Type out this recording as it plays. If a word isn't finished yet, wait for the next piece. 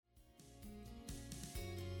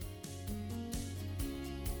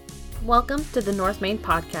Welcome to the North Main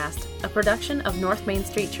Podcast, a production of North Main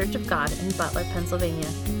Street Church of God in Butler, Pennsylvania.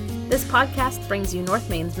 This podcast brings you North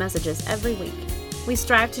Main's messages every week. We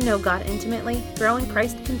strive to know God intimately, grow in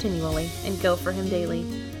Christ continually, and go for Him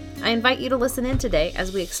daily. I invite you to listen in today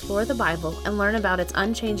as we explore the Bible and learn about its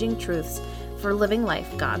unchanging truths for living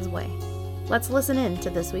life God's way. Let's listen in to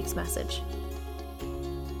this week's message.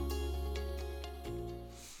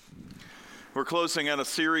 We're closing out a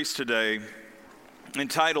series today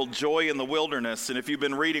entitled Joy in the Wilderness. And if you've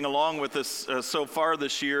been reading along with us so far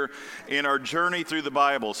this year in our journey through the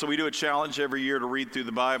Bible, so we do a challenge every year to read through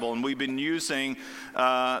the Bible, and we've been using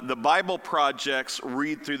the Bible Project's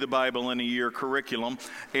Read Through the Bible in a Year curriculum,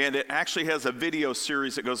 and it actually has a video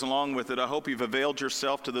series that goes along with it. I hope you've availed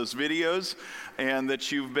yourself to those videos and that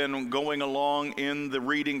you've been going along in the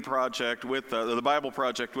reading project with the Bible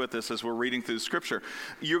Project with us as we're reading through the Scripture.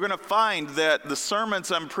 You're going to find that the sermons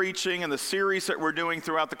I'm preaching and the series that we're doing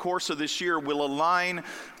throughout the course of this year will align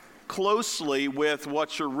closely with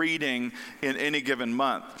what you're reading in any given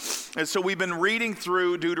month. And so we've been reading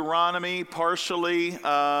through Deuteronomy partially,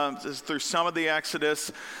 through some of the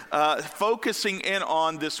Exodus, focusing in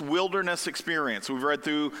on this wilderness experience. We've read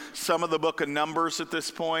through some of the book of Numbers at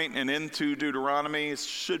this point and into Deuteronomy. It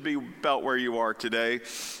should be about where you are today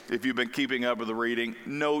if you've been keeping up with the reading.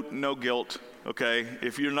 No guilt, okay?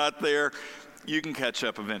 If you're not there, you can catch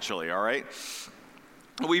up eventually, all right?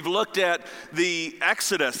 We've looked at the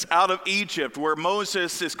Exodus out of Egypt, where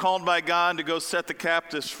Moses is called by God to go set the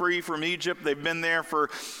captives free from Egypt. They've been there for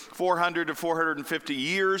 400 to 450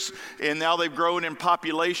 years, and now they've grown in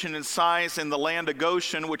population and size in the land of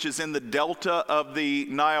Goshen, which is in the delta of the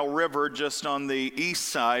Nile River, just on the east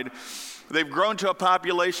side. They've grown to a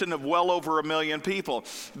population of well over 1 million people,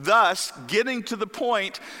 thus getting to the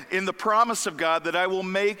point in the promise of God that I will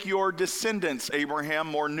make your descendants, Abraham,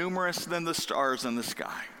 more numerous than the stars in the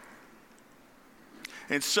sky.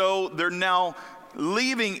 And so they're now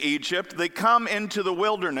leaving Egypt. They come into the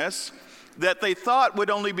wilderness that they thought would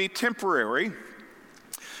only be temporary.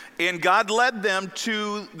 And God led them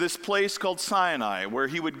to this place called Sinai, where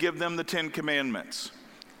He would give them the 10 Commandments,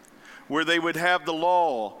 where they would have the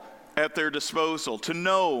law at their disposal to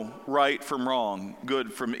know right from wrong,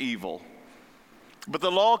 good from evil. But the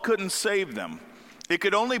law couldn't save them. It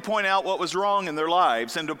could only point out what was wrong in their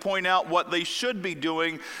lives and to point out what they should be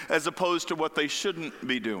doing as opposed to what they shouldn't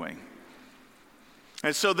be doing.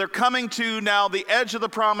 And so they're coming to now the edge of the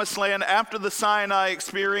promised land after the Sinai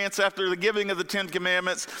experience, after the giving of the 10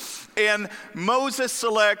 Commandments. And Moses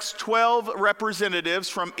selects 12 representatives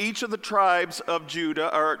from each of the tribes of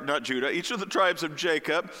each of the tribes of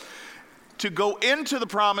Jacob, to go into the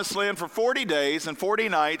promised land for 40 days and 40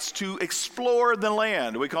 nights to explore the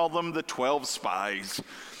land. We call them the 12 spies.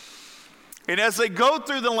 And as they go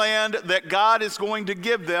through the land that God is going to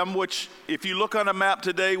give them, which if you look on a map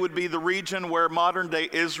today would be the region where modern day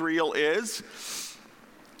Israel is.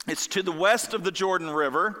 It's to the west of the Jordan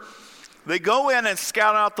River. They go in and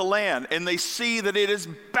scout out the land, and they see that it is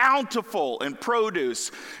bountiful in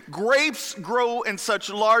produce. Grapes grow in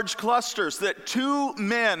such large clusters that 2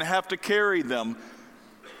 men have to carry them.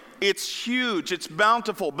 It's huge, it's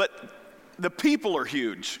bountiful, but the people are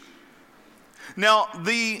huge. Now,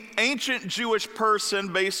 the ancient Jewish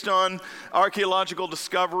person, based on archaeological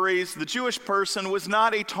discoveries, the Jewish person was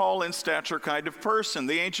not a tall in stature kind of person.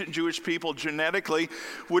 The ancient Jewish people genetically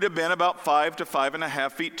would have been about 5 to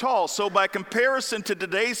 5.5 feet tall. So by comparison to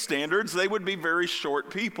today's standards, they would be very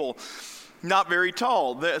short people. Not very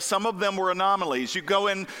tall. Some of them were anomalies. You go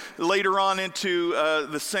in later on into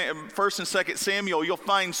the 1st and 2nd Samuel, you'll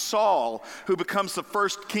find Saul, who becomes the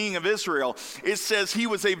first king of Israel. It says he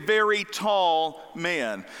was a very tall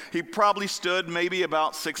man. He probably stood maybe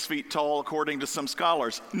about 6 feet tall, according to some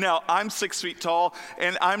scholars. Now, I'm 6 feet tall,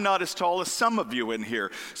 and I'm not as tall as some of you in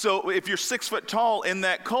here. So if you're 6 foot tall in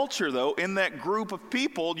that culture, though, in that group of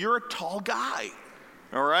people, you're a tall guy,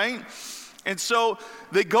 all right? And so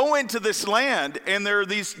they go into this land, and there are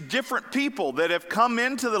these different people that have come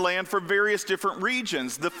into the land from various different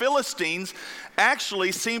regions. The Philistines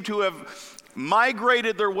actually seem to have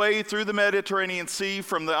migrated their way through the Mediterranean Sea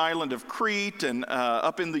from the island of Crete and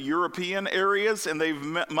up in the European areas, and they've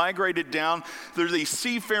migrated down. They're these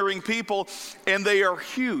seafaring people, and they are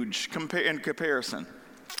huge in comparison.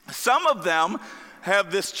 Some of them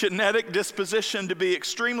have this genetic disposition to be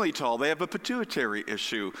extremely tall. They have a pituitary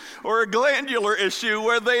issue or a glandular issue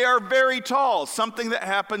where they are very tall, something that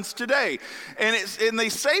happens today. And they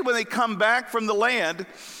say when they come back from the land,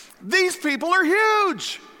 these people are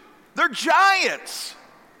huge. They're giants.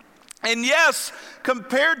 And yes,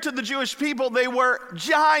 compared to the Jewish people, they were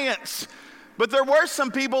giants. But there were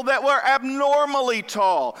some people that were abnormally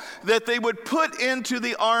tall that they would put into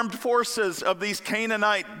the armed forces of these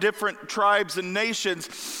Canaanite different tribes and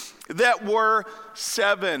nations that were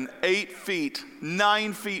 7, 8 feet,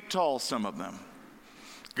 9 feet tall, some of them.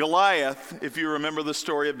 Goliath, if you remember the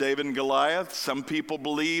story of David and Goliath, some people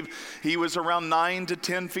believe he was around 9 to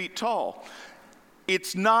 10 feet tall.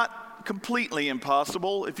 It's not completely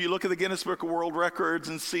impossible. If you look at the Guinness Book of World Records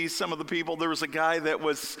and see some of the people, there was a guy that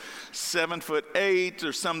was 7'8".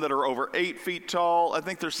 There's some that are over 8 feet tall. I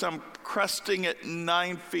think there's some cresting at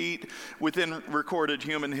 9 feet within recorded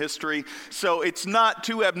human history. So it's not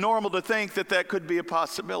too abnormal to think that that could be a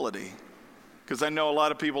possibility. Because I know a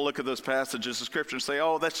lot of people look at those passages of Scripture and say,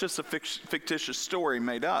 oh, that's just a fictitious story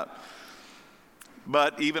made up.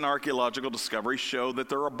 But even archaeological discoveries show that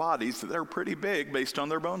there are bodies that are pretty big based on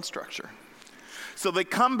their bone structure. So they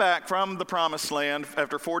come back from the promised land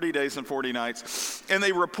after 40 days and 40 nights, and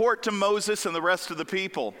they report to Moses and the rest of the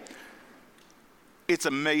people. It's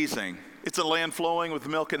amazing. It's a land flowing with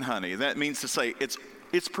milk and honey. That means to say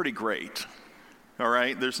it's pretty great. All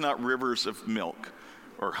right? There's not rivers of milk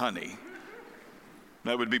or honey.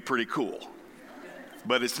 That would be pretty cool.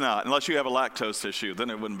 But it's not. Unless you have a lactose issue,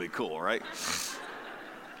 then it wouldn't be cool, right?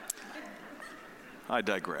 I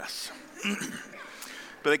digress.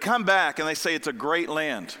 But they come back and they say it's a great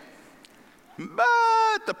land.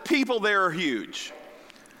 But the people there are huge.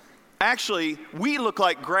 Actually, we look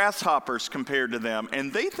like grasshoppers compared to them,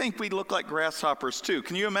 and they think we look like grasshoppers too.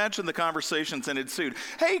 Can you imagine the conversations that ensued?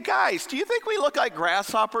 Hey guys, do you think we look like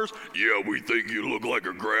grasshoppers? Yeah, we think you look like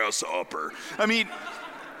a grasshopper. I mean,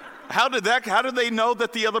 how did they know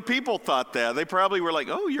that the other people thought that? They probably were like,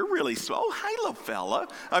 oh, you're really small. Oh, hi, little fella.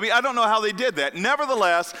 I mean, I don't know how they did that.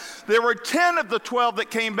 Nevertheless, there were 10 of the 12 that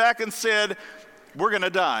came back and said, we're going to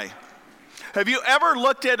die. Have you ever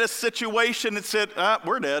looked at a situation and said,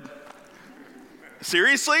 we're dead?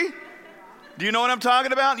 Seriously? Do you know what I'm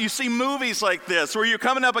talking about? You see movies like this where you're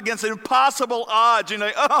coming up against impossible odds. You're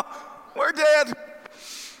like, oh, we're dead.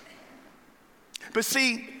 But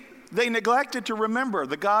see, they neglected to remember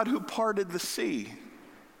the God who parted the sea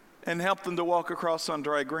and helped them to walk across on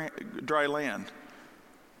dry land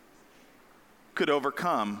could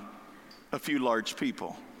overcome a few large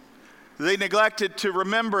people. They neglected to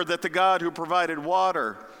remember that the God who provided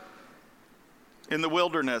water in the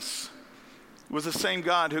wilderness was the same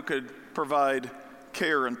God who could provide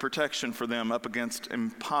care and protection for them up against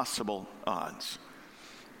impossible odds.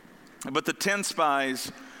 But the 10 spies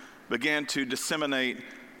began to disseminate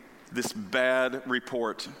this bad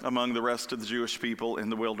report among the rest of the Jewish people in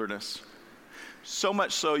the wilderness. So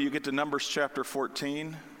much so, you get to Numbers chapter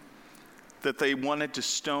 14, that they wanted to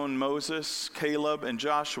stone Moses, Caleb, and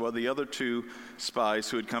Joshua, the other 2 spies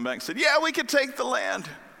who had come back and said, yeah, we could take the land.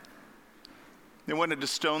 They wanted to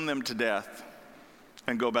stone them to death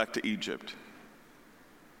and go back to Egypt.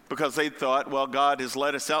 Because they thought, well, God has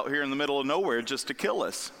let us out here in the middle of nowhere just to kill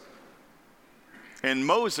us. And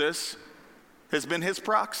Moses has been his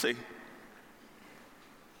proxy.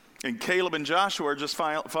 And Caleb and Joshua are just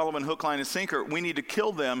following hook, line, and sinker. We need to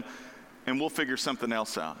kill them, and we'll figure something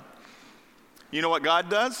else out. You know what God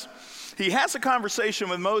does? He has a conversation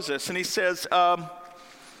with Moses, and he says,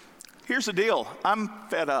 here's the deal. I'm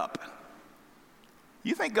fed up.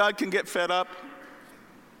 You think God can get fed up?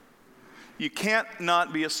 You can't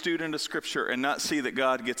not be a student of Scripture and not see that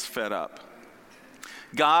God gets fed up.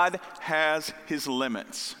 God has his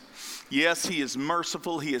limits. Yes, he is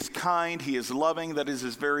merciful, he is kind, he is loving, that is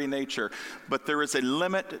his very nature. But there is a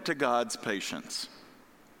limit to God's patience.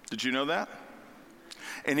 Did you know that?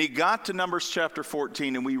 And he got to Numbers chapter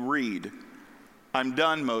 14 and we read, I'm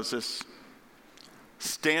done, Moses.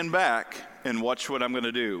 Stand back and watch what I'm going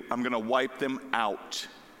to do. I'm going to wipe them out.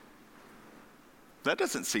 That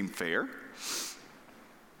doesn't seem fair.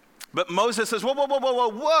 But Moses says,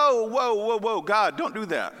 whoa, God, don't do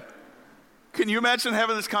that. Can you imagine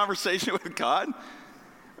having this conversation with God?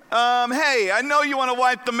 Hey, I know you want to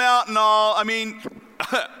wipe them out and all. I mean,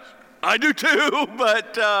 I do too,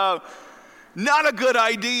 but not a good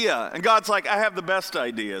idea. And God's like, I have the best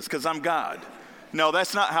ideas because I'm God. No,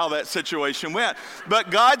 that's not how that situation went.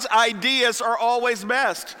 But God's ideas are always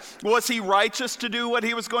best. Was he righteous to do what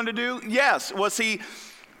he was going to do? Yes. Was he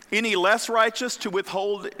any less righteous to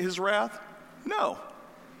withhold his wrath? No.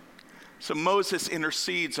 So Moses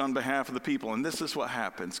intercedes on behalf of the people, and this is what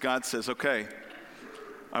happens. God says, okay,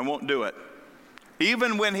 I won't do it.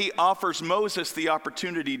 Even when he offers Moses the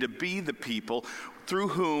opportunity to be the people through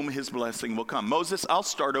whom his blessing will come. Moses, I'll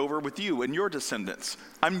start over with you and your descendants.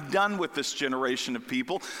 I'm done with this generation of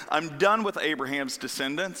people. I'm done with Abraham's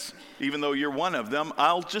descendants. Even though you're one of them,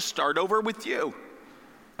 I'll just start over with you.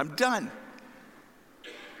 I'm done.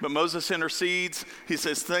 but Moses intercedes. He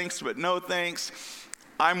says, thanks, but no thanks.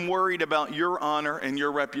 I'm worried about your honor and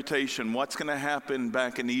your reputation. What's going to happen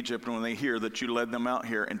back in Egypt when they hear that you led them out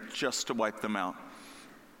here and just to wipe them out?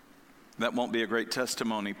 That won't be a great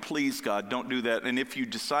testimony. Please, God, don't do that. And if you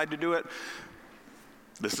decide to do it,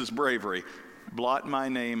 this is bravery. Blot my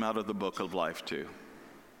name out of the book of life too.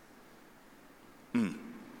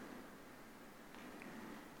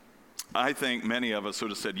 I think many of us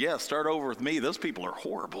would have said, yeah, start over with me. Those people are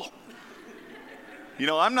horrible.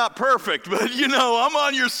 I'm not perfect, but I'm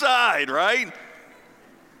on your side, right?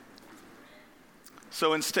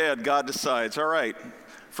 So instead, God decides, all right,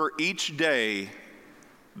 for each day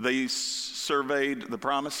they surveyed the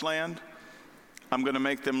promised land, I'm going to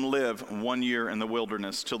make them live 1 year in the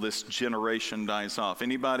wilderness till this generation dies off.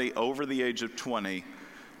 Anybody over the age of 20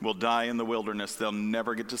 will die in the wilderness. They'll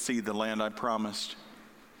never get to see the land I promised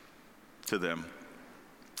to them.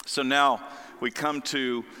 So now we come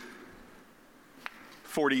to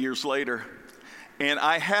 40 years later, and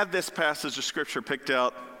I had this passage of scripture picked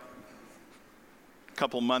out a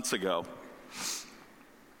couple months ago.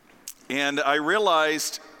 And I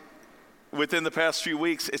realized within the past few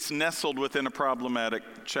weeks, it's nestled within a problematic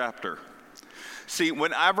chapter. See,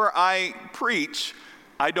 whenever I preach,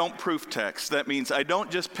 I don't proof text. That means I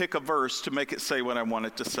don't just pick a verse to make it say what I want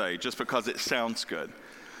it to say, just because it sounds good.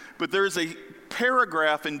 But there's a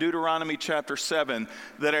paragraph in Deuteronomy chapter 7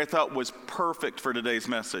 that I thought was perfect for today's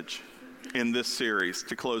message in this series,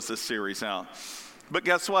 to close this series out. But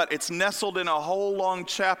guess what? It's nestled in a whole long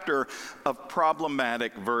chapter of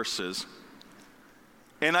problematic verses.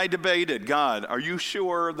 And I debated, God, are you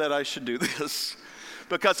sure that I should do this?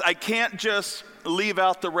 Because I can't just leave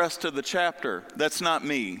out the rest of the chapter. That's not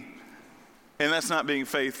me. And that's not being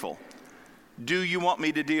faithful. Do you want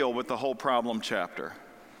me to deal with the whole problem chapter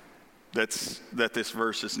that this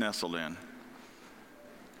verse is nestled in?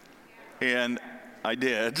 And I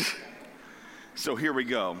did. So here we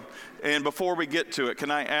go. And before we get to it,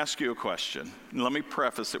 can I ask you a question? Let me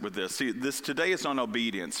preface it with this. See, this today is on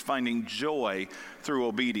obedience, finding joy through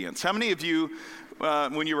obedience. How many of you,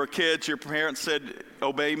 when you were kids, your parents said,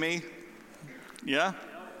 obey me? Yeah?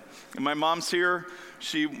 And my mom's here.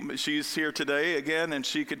 She's here today again, and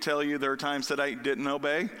she could tell you there are times that I didn't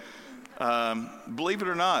obey. Believe it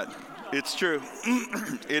or not, it's true.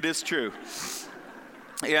 It is true.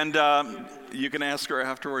 And you can ask her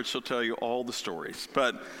afterwards. She'll tell you all the stories.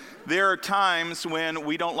 But there are times when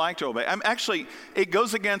we don't like to obey. Actually, it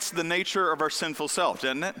goes against the nature of our sinful self,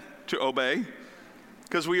 doesn't it, to obey?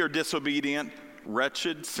 Because we are disobedient,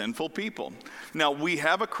 wretched, sinful people. Now, we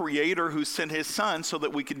have a Creator who sent His Son so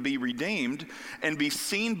that we could be redeemed and be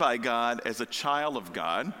seen by God as a child of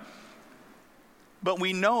God. But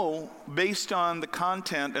we know, based on the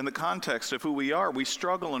content and the context of who we are, we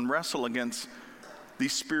struggle and wrestle against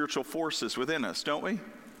these spiritual forces within us, don't we?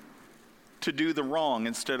 To do the wrong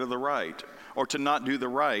instead of the right, or to not do the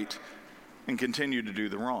right and continue to do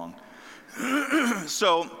the wrong.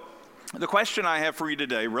 So the question I have for you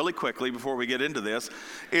today, really quickly before we get into this,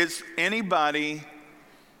 is anybody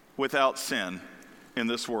without sin in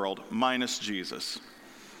this world minus Jesus?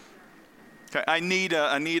 Okay, I need,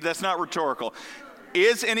 that's not rhetorical.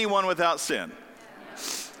 Is anyone without sin?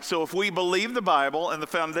 So if we believe the Bible and the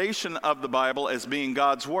foundation of the Bible as being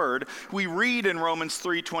God's Word, we read in Romans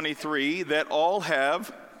 3:23 that all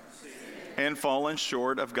have and fallen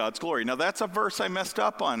short of God's glory. Now that's a verse I messed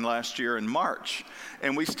up on last year in March,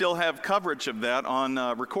 and we still have coverage of that on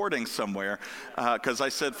recording somewhere, because I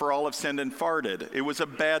said for all have sinned and farted. It was a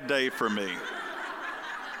bad day for me.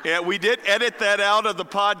 Yeah, we did edit that out of the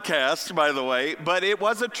podcast, by the way, but it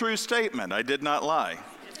was a true statement. I did not lie.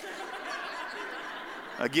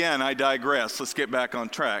 Again, I digress. Let's get back on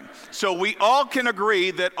track. So we all can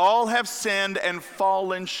agree that all have sinned and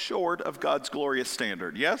fallen short of God's glorious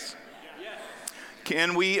standard, yes? Yes.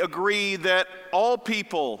 Can we agree that all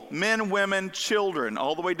people, men, women, children,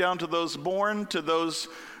 all the way down to those born, to those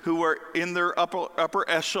who are in their upper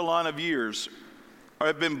echelon of years,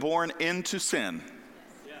 have been born into sin?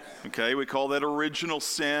 Okay, we call that original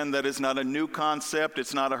sin. That is not a new concept.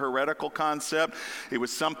 It's not a heretical concept. It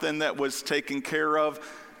was something that was taken care of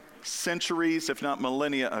centuries, if not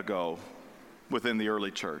millennia ago, within the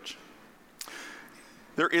early church.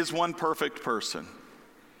 There is one perfect person,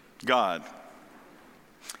 God.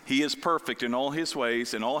 He is perfect in all His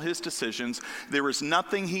ways, in all His decisions. There is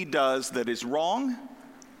nothing He does that is wrong,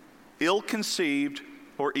 ill-conceived,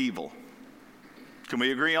 or evil. Can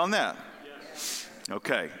we agree on that? Yes.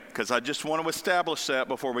 Okay, because I just want to establish that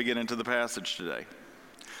before we get into the passage today.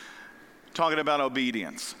 Talking about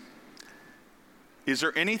obedience. Is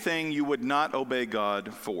there anything you would not obey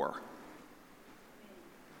God for?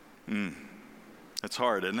 It's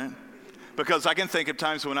hard, isn't it? Because I can think of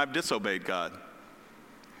times when I've disobeyed God.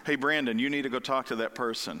 Hey, Brandon, you need to go talk to that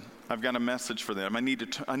person. I've got a message for them. I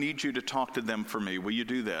need you to talk to them for me. Will you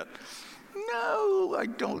do that? No, I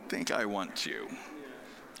don't think I want to.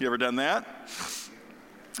 You ever done that?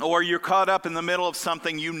 Or you're caught up in the middle of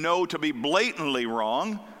something you know to be blatantly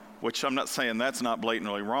wrong, which I'm not saying that's not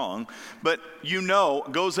blatantly wrong, but you know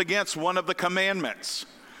goes against one of the commandments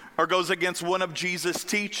or goes against one of Jesus'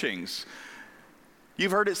 teachings.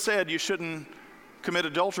 You've heard it said you shouldn't commit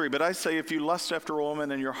adultery, but I say if you lust after a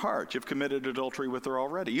woman in your heart, you've committed adultery with her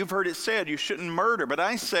already. You've heard it said you shouldn't murder, but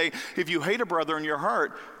I say if you hate a brother in your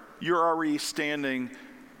heart, you're already standing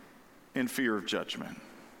in fear of judgment.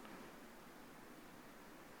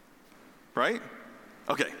 Right?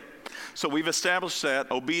 Okay. So we've established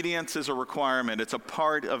that obedience is a requirement. It's a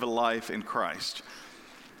part of a life in Christ.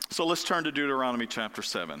 So let's turn to Deuteronomy chapter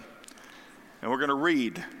 7. And we're going to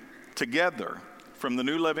read together from the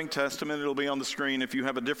New Living Testament. It'll be on the screen. If you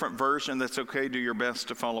have a different version, that's okay. Do your best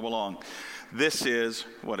to follow along. This is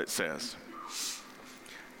what it says.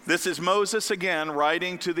 This is Moses again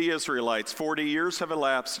writing to the Israelites. 40 years have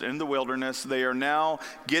elapsed in the wilderness. They are now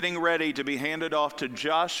getting ready to be handed off to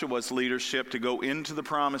Joshua's leadership to go into the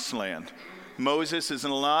promised land. Moses is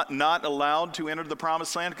not allowed to enter the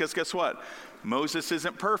promised land because guess what? Moses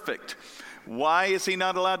isn't perfect. Why is he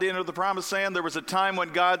not allowed to enter the promised land? There was a time when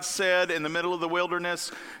God said in the middle of the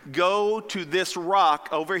wilderness, go to this rock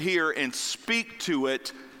over here and speak to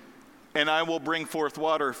it, and I will bring forth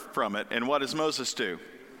water from it. And what does Moses do?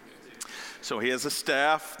 So he has a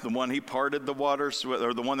staff, the one he parted the waters with,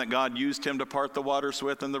 or the one that God used him to part the waters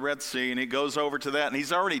with in the Red Sea, and he goes over to that, and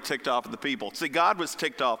he's already ticked off at the people. See, God was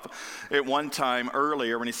ticked off at one time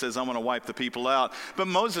earlier when he says, I'm going to wipe the people out. But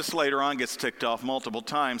Moses later on gets ticked off multiple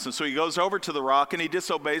times, and so he goes over to the rock, and he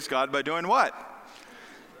disobeys God by doing what?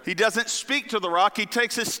 He doesn't speak to the rock. He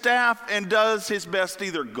takes his staff and does his best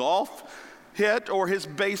either golf hit or his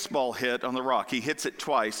baseball hit on the rock. He hits it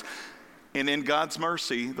twice. And in God's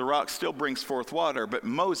mercy, the rock still brings forth water, but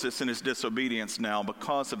Moses in his disobedience now,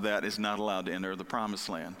 because of that, is not allowed to enter the promised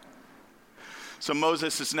land. So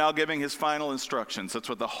Moses is now giving his final instructions. That's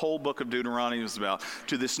what the whole book of Deuteronomy is about.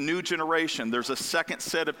 To this new generation, there's a second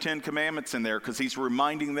set of 10 commandments in there because he's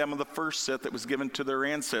reminding them of the first set that was given to their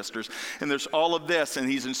ancestors. And there's all of this, and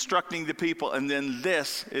he's instructing the people. And then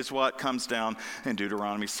this is what comes down in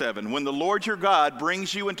Deuteronomy 7. When the Lord your God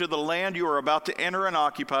brings you into the land you are about to enter and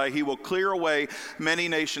occupy, he will clear away many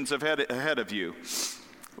nations ahead of you.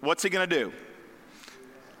 What's he going to do?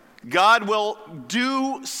 God will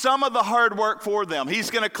do some of the hard work for them.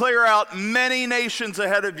 He's going to clear out many nations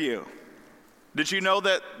ahead of you. Did you know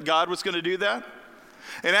that God was going to do that?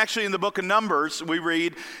 And actually in the book of Numbers, we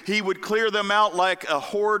read, he would clear them out like a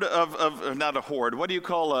horde not a horde, what do you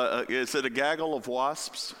call is it a gaggle of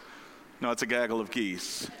wasps? No, it's a gaggle of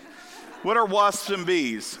geese. What are wasps and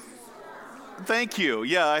bees? Thank you.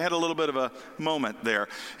 Yeah, I had a little bit of a moment there.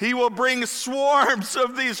 He will bring swarms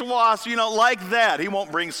of these wasps, like that. He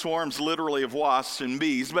won't bring swarms literally of wasps and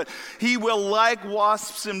bees, but he will, like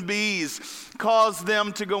wasps and bees, cause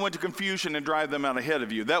them to go into confusion and drive them out ahead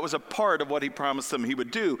of you. That was a part of what he promised them he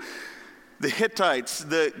would do. The Hittites,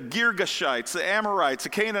 the Girgashites, the Amorites, the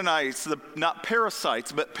Canaanites, not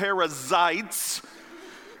parasites, but parasites,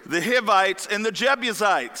 the Hivites, and the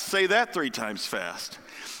Jebusites. Say that 3 times fast.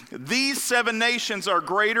 These 7 nations are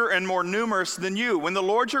greater and more numerous than you. When the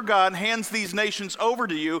Lord your God hands these nations over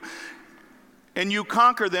to you and you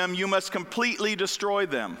conquer them, you must completely destroy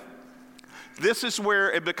them. This is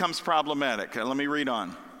where it becomes problematic. Let me read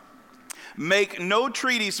on. Make no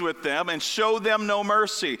treaties with them and show them no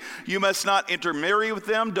mercy. You must not intermarry with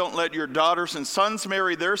them. Don't let your daughters and sons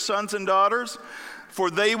marry their sons and daughters, for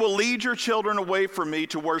they will lead your children away from me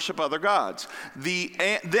to worship other gods.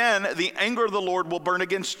 Then the anger of the Lord will burn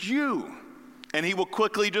against you, and he will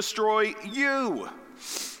quickly destroy you.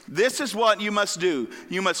 This is what you must do.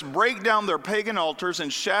 You must break down their pagan altars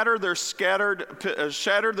and shatter their scattered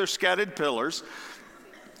pillars,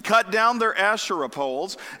 cut down their Asherah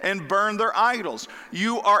poles, and burn their idols.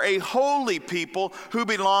 You are a holy people who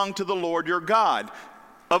belong to the Lord your God.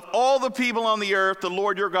 Of all the people on the earth, the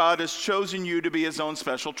Lord your God has chosen you to be his own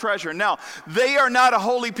special treasure. Now, they are not a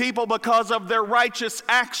holy people because of their righteous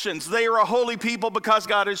actions. They are a holy people because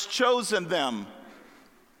God has chosen them.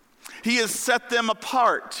 He has set them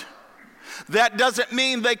apart. That doesn't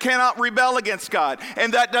mean they cannot rebel against God.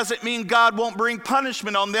 And that doesn't mean God won't bring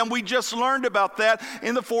punishment on them. We just learned about that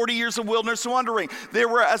in the 40 years of wilderness wandering. There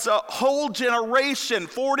were as a whole generation,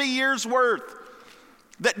 40 years worth,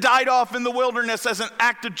 that died off in the wilderness as an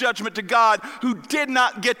act of judgment to God, who did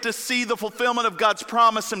not get to see the fulfillment of God's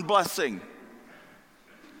promise and blessing.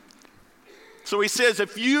 So he says,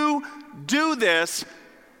 if you do this,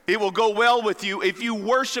 it will go well with you. If you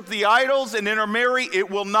worship the idols and intermarry, it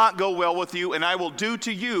will not go well with you, and I will do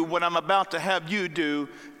to you what I'm about to have you do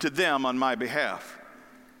to them on my behalf.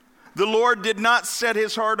 The Lord did not set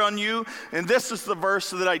his heart on you, and this is the verse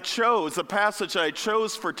that I chose, the passage I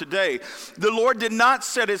chose for today. The Lord did not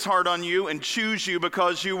set his heart on you and choose you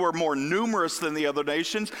because you were more numerous than the other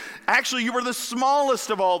nations. Actually, you were the smallest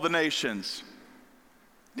of all the nations.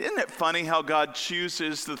 Isn't it funny how God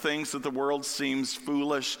chooses the things that the world seems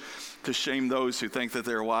foolish to shame those who think that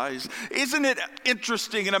they're wise? Isn't it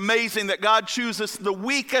interesting and amazing that God chooses the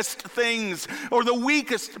weakest things or the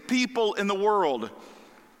weakest people in the world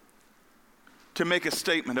to make a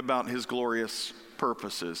statement about his glorious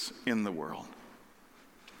purposes in the world?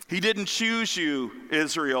 He didn't choose you,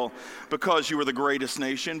 Israel, because you were the greatest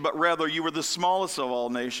nation, but rather you were the smallest of all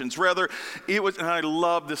nations. Rather, it was, and I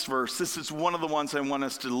love this verse. This is one of the ones I want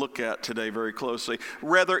us to look at today very closely.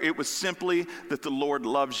 Rather, it was simply that the Lord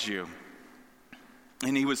loves you,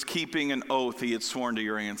 and he was keeping an oath he had sworn to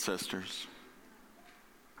your ancestors.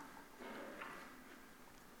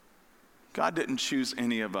 God didn't choose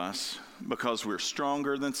any of us because we're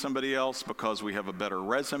stronger than somebody else, because we have a better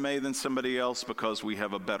resume than somebody else, because we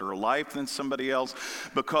have a better life than somebody else,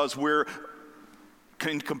 because we're,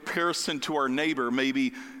 in comparison to our neighbor,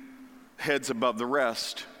 maybe heads above the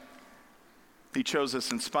rest. He chose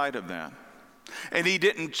us in spite of that. And he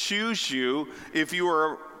didn't choose you if you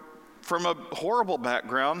were from a horrible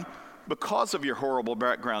background because of your horrible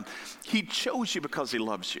background. He chose you because he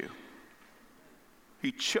loves you.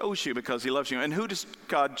 He chose you because he loves you. And who does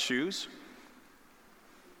God choose?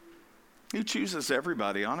 He chooses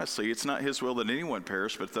everybody, honestly. It's not his will that anyone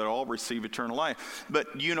perish, but that all receive eternal life.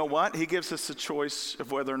 But you know what? He gives us a choice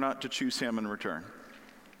of whether or not to choose him in return.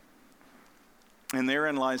 And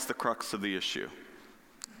therein lies the crux of the issue.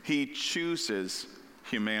 He chooses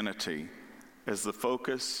humanity as the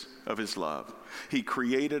focus of his love. He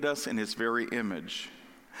created us in his very image.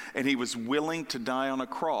 And he was willing to die on a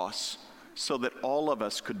cross so that all of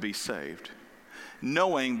us could be saved,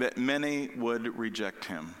 knowing that many would reject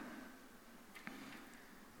him.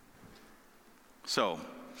 So,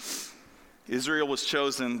 Israel was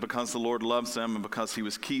chosen because the Lord loves them and because he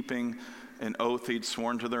was keeping an oath he'd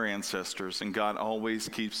sworn to their ancestors, and God always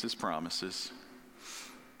keeps his promises.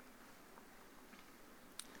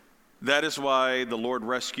 That is why the Lord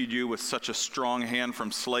rescued you with such a strong hand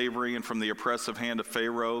from slavery and from the oppressive hand of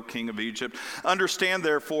Pharaoh, king of Egypt. Understand,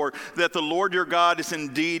 therefore, that the Lord your God is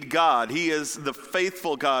indeed God. He is the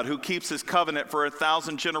faithful God who keeps his covenant for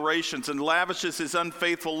 1,000 generations and lavishes his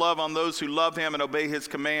unfaithful love on those who love him and obey his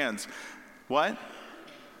commands. What?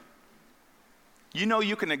 You know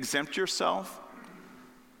you can exempt yourself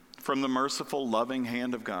from the merciful, loving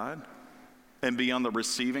hand of God and be on the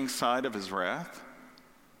receiving side of his wrath?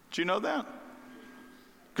 Do you know that?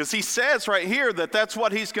 Because he says right here that that's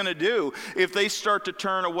what he's going to do if they start to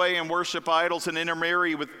turn away and worship idols and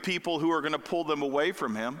intermarry with people who are going to pull them away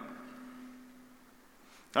from him.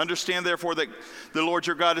 Understand, therefore, that the Lord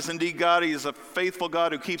your God is indeed God. He is a faithful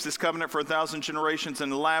God who keeps his covenant for 1,000 generations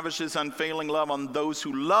and lavishes unfailing love on those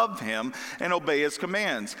who love him and obey his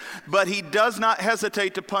commands. But he does not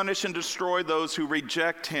hesitate to punish and destroy those who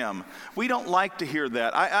reject him. We don't like to hear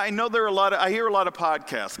that. I know I hear a lot of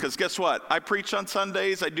podcasts, because guess what? I preach on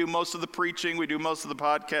Sundays. I do most of the preaching. We do most of the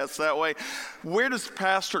podcasts that way. Where does the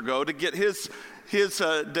pastor go to get his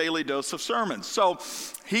daily dose of sermons? So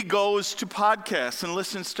he goes to podcasts and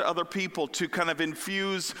listens to other people to kind of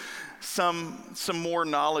infuse some more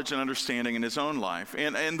knowledge and understanding in his own life.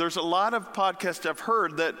 And there's a lot of podcasts I've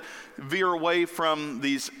heard that veer away from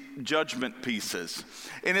these judgment pieces.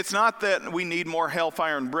 And it's not that we need more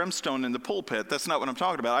hellfire and brimstone in the pulpit. That's not what I'm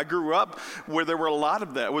talking about. I grew up where there were a lot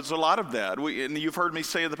of that. It was a lot of that. And you've heard me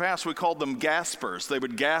say in the past, we called them gaspers. They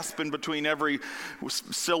would gasp in between every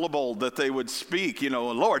syllable that they would speak. You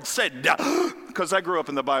know, Lord said, because I grew up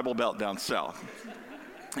in the Bible Belt down south.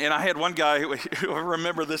 And I had one guy who I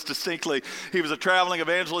remember this distinctly. He was a traveling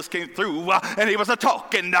evangelist, came through, and he was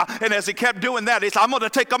talking. And as he kept doing that, he said, I'm going to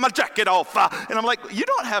take my jacket off. And I'm like, you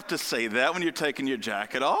don't have to say that when you're taking your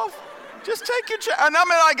jacket off. Just take your jacket. And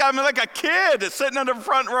I'm like a kid sitting in the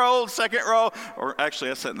front row, second row. Or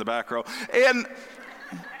actually, I sat in the back row. And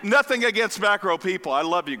nothing against back row people. I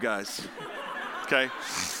love you guys. Okay?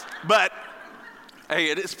 But, hey,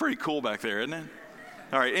 it is pretty cool back there, isn't it?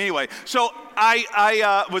 All right, anyway, so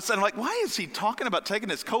I was like, why is he talking about taking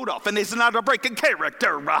his coat off? And he's not a breaking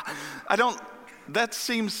character. That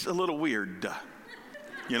seems a little weird.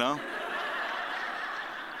 you know?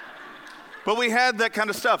 But we had that kind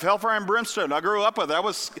of stuff, hellfire and brimstone. I grew up with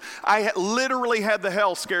it. I literally had the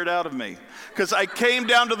hell scared out of me because I came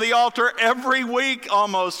down to the altar every week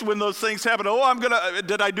almost when those things happened. Oh,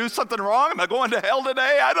 did I do something wrong? Am I going to hell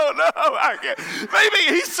today? I don't know.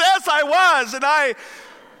 Maybe he says I was, and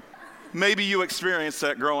maybe you experienced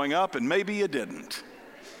that growing up, and maybe you didn't.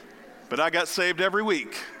 But I got saved every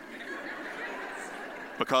week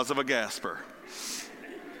because of a gasper.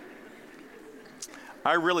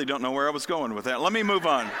 I really don't know where I was going with that. Let me move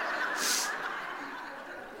on.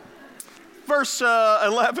 Verse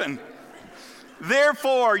 11.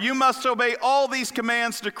 Therefore, you must obey all these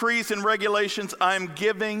commands, decrees, and regulations I'm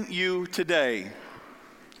giving you today.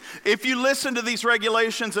 If you listen to these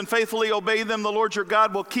regulations and faithfully obey them, the Lord your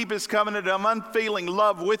God will keep his covenant of unfailing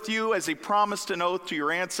love with you as he promised an oath to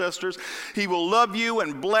your ancestors. He will love you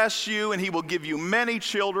and bless you, and he will give you many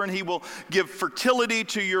children. He will give fertility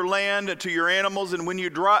to your land and to your animals. And when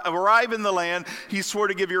you arrive in the land he swore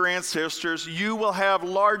to give your ancestors, you will have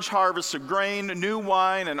large harvests of grain, new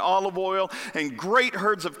wine, and olive oil, and great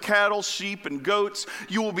herds of cattle, sheep, and goats.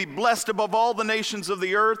 You will be blessed above all the nations of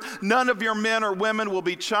the earth. None of your men or women will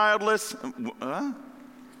be childless. I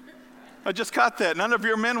just caught that. None of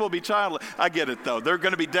your men will be childless. I get it, though. They're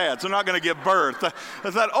going to be dads. They're not going to give birth. I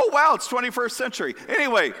thought, oh, wow, it's 21st century.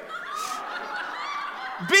 Anyway,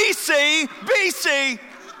 BC.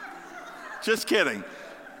 Just kidding.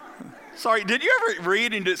 Sorry, did you ever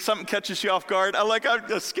read and something catches you off guard?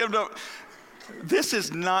 I skimmed up. This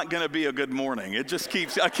is not going to be a good morning.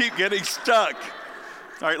 I keep getting stuck.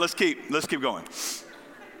 All right, let's keep going.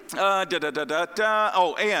 And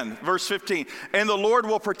verse 15, and the Lord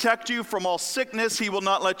will protect you from all sickness. He will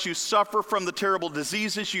not let you suffer from the terrible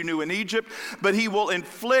diseases you knew in Egypt, but he will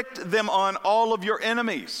inflict them on all of your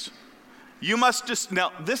enemies. You must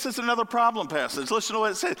now this is another problem passage. Listen to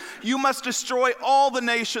what it says. You must destroy all the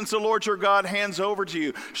nations the Lord your God hands over to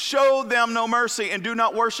you. Show them no mercy and do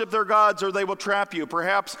not worship their gods, or they will trap you.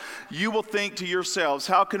 Perhaps you will think to yourselves,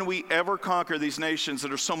 how can we ever conquer these nations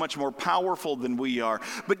that are so much more powerful than we are?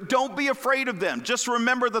 But don't be afraid of them. Just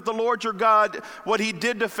remember that the Lord your God, what he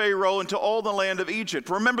did to Pharaoh and to all the land of Egypt.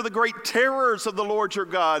 Remember the great terrors of the Lord your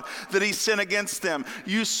God that he sent against them.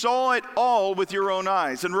 You saw it all with your own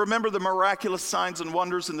eyes. And remember the miraculous signs and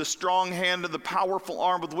wonders and the strong hand and the powerful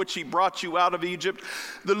arm with which he brought you out of Egypt.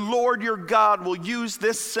 The Lord your God will use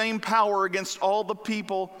this same power against all the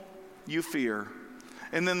people you fear.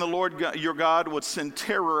 And then the Lord your God would send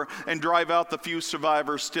terror and drive out the few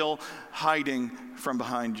survivors still hiding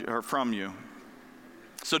from you.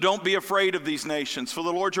 So don't be afraid of these nations, for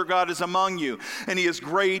the Lord your God is among you, and he is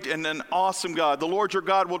great and an awesome God. The Lord your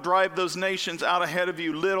God will drive those nations out ahead of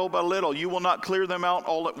you little by little. You will not clear them out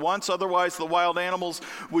all at once, otherwise the wild animals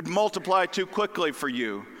would multiply too quickly for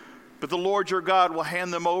you. But the Lord your God will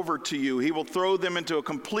hand them over to you. He will throw them into a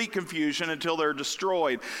complete confusion until they're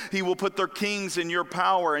destroyed. He will put their kings in your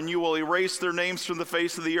power, and you will erase their names from the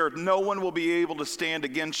face of the earth. No one will be able to stand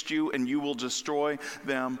against you, and you will destroy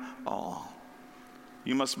them all.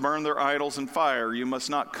 You must burn their idols in fire. You must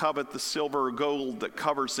not covet the silver or gold that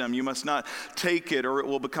covers them. You must not take it, or it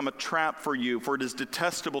will become a trap for you, for it is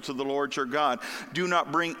detestable to the Lord your God. Do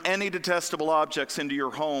not bring any detestable objects into your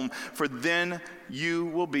home, for then you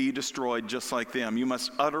will be destroyed just like them. You must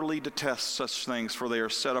utterly detest such things, for they are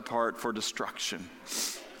set apart for destruction.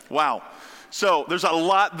 Wow. So there's a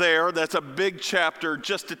lot there. That's a big chapter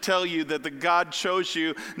just to tell you that the God chose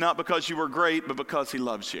you not because you were great, but because he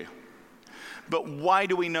loves you. But why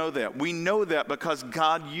do we know that? We know that because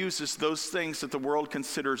God uses those things that the world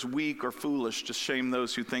considers weak or foolish to shame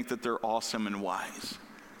those who think that they're awesome and wise.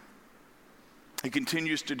 He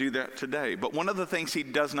continues to do that today. But one of the things he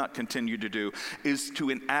does not continue to do is to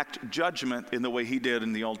enact judgment in the way he did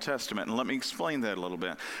in the Old Testament. And let me explain that a little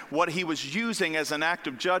bit. What he was using as an act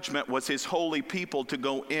of judgment was his holy people to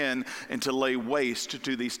go in and to lay waste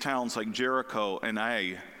to these towns like Jericho and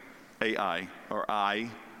Ai,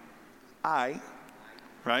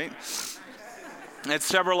 right? And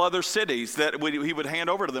several other cities that he would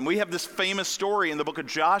hand over to them. We have this famous story in the book of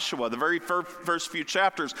Joshua, the very first few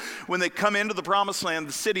chapters. When they come into the promised land,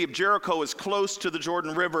 the city of Jericho is close to the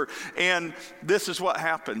Jordan River, and this is what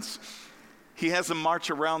happens. He has them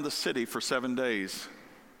march around the city for 7 days.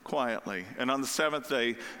 Quietly. And on the seventh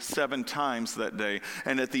day, 7 times that day.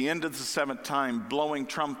 And at the end of the 7th time, blowing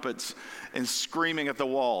trumpets and screaming at the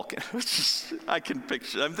wall. I can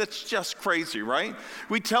picture them. That's just crazy, right?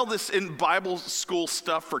 We tell this in Bible school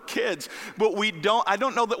stuff for kids, but I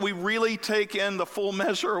don't know that we really take in the full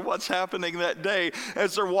measure of what's happening that day.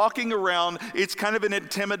 As they're walking around, it's kind of an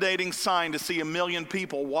intimidating sign to see 1 million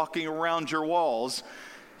people walking around your walls.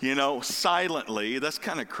 silently. That's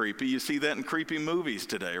kind of creepy. You see that in creepy movies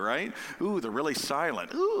today, right? Ooh, they're really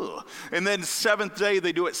silent. Ooh. And then seventh day,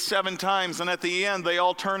 they do it 7 times, and at the end, they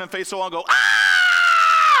all turn and face the wall and go,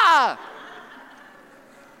 ah!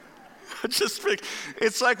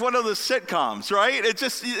 It's like one of the sitcoms, right?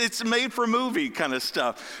 It's made for movie kind of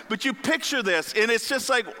stuff. But you picture this, and it's just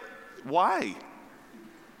like, why?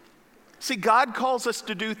 See, God calls us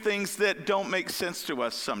to do things that don't make sense to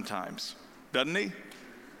us sometimes, doesn't he?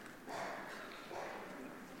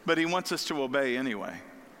 But he wants us to obey anyway.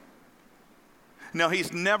 Now,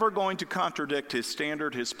 he's never going to contradict his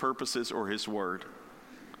standard, his purposes, or his word.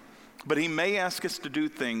 But he may ask us to do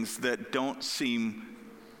things that don't seem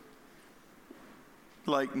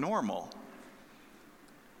like normal.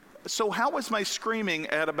 So how is my screaming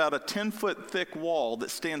at about a 10-foot thick wall that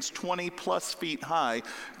stands 20 plus feet high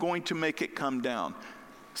going to make it come down?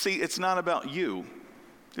 See, it's not about you.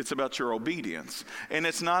 It's about your obedience. And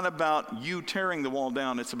it's not about you tearing the wall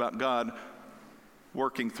down. It's about God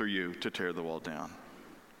working through you to tear the wall down.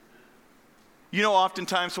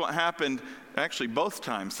 Oftentimes what happened, actually both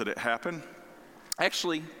times that it happened,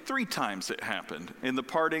 actually 3 times it happened in the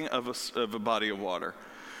parting of a body of water.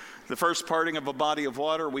 The first parting of a body of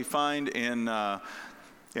water we find in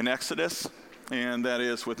Exodus, and that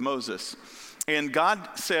is with Moses. And God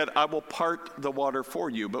said, I will part the water for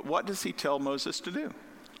you. But what does he tell Moses to do?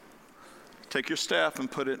 Take your staff and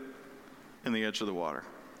put it in the edge of the water.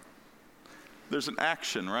 There's an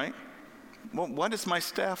action, right? Well, what is my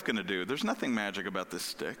staff going to do? There's nothing magic about this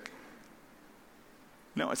stick.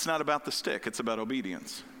 No, it's not about the stick. It's about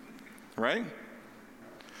obedience, right?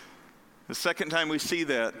 The second time we see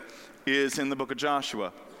that is in the book of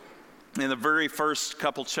Joshua. In the very first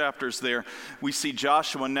couple chapters there, we see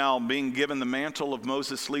Joshua now being given the mantle of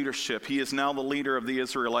Moses' leadership. He is now the leader of the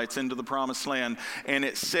Israelites into the promised land. And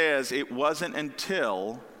it says it wasn't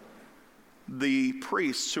until the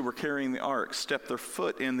priests who were carrying the ark stepped their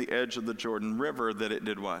foot in the edge of the Jordan River that it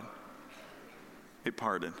did what? It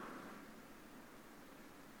parted.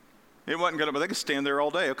 It wasn't going to, but they could stand there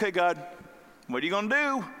all day. Okay, God, what are you going to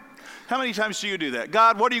do? How many times do you do that?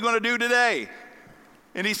 God, what are you going to do today?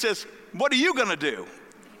 And he says, what are you going to do?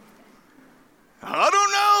 I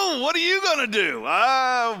don't know. What are you going to do?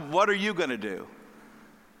 What are you going to do?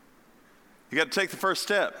 You got to take the first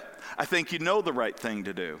step. I think you know the right thing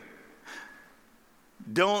to do.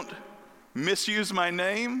 Don't misuse my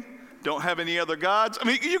name. Don't have any other gods. I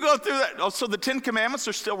mean, you go through that. Oh, so the 10 Commandments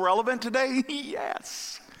are still relevant today?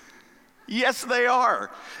 Yes. Yes, they are.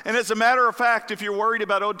 And as a matter of fact, if you're worried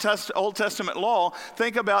about Old Testament law,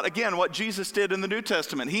 think about, again, what Jesus did in the New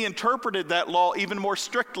Testament. He interpreted that law even more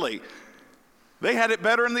strictly. They had it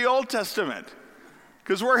better in the Old Testament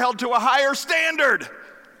because we're held to a higher standard.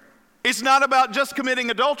 It's not about just committing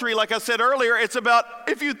adultery, like I said earlier. It's about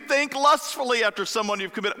if you think lustfully after someone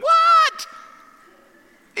you've committed. What?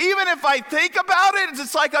 Even if I think about it,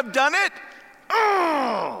 it's like I've done it?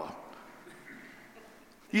 Oh.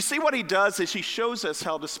 You see what he does is he shows us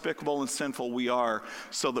how despicable and sinful we are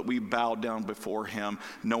so that we bow down before him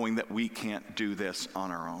knowing that we can't do this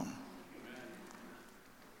on our own.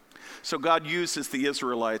 So God uses the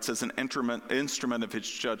Israelites as an instrument of his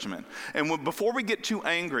judgment. And before we get too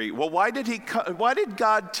angry, well, why did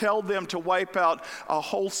God tell them to wipe out a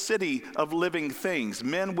whole city of living things?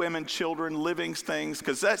 Men, women, children, living things.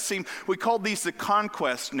 Because we called these the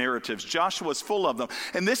conquest narratives. Joshua's full of them.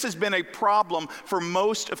 And this has been a problem for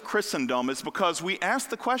most of Christendom is because we ask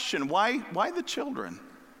the question, why the children?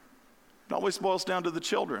 It always boils down to the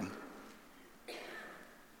children.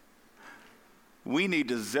 We need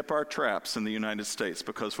to zip our traps in the United States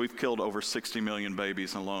because we've killed over 60 million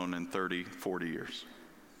babies alone in 30, 40 years.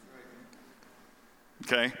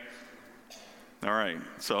 Okay? All right.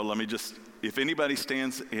 So let me if anybody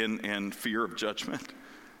stands in fear of judgment,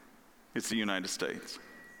 it's the United States.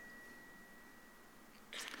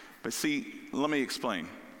 But see, let me explain.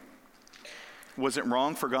 Was it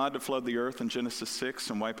wrong for God to flood the earth in Genesis 6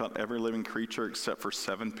 and wipe out every living creature except for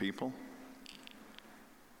 7 people?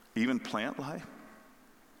 Even plant life?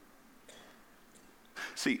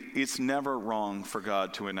 See, it's never wrong for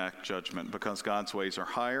God to enact judgment because God's ways are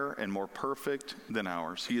higher and more perfect than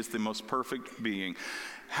ours. He is the most perfect being.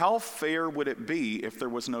 How fair would it be if there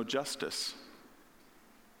was no justice?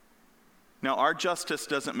 Now, our justice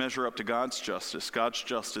doesn't measure up to God's justice. God's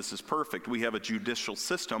justice is perfect. We have a judicial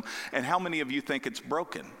system. And how many of you think it's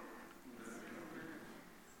broken?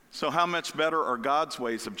 So how much better are God's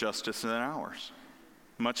ways of justice than ours?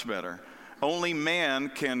 Much better. Only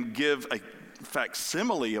man can give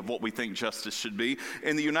facsimile of what we think justice should be.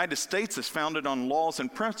 In the United States, is founded on laws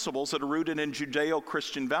and principles that are rooted in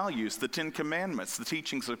Judeo-Christian values, the Ten Commandments, the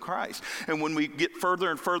teachings of Christ. And when we get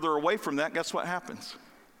further and further away from that, guess what happens?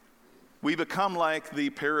 We become like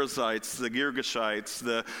the Perizzites, the Girgashites,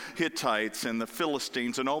 the Hittites, and the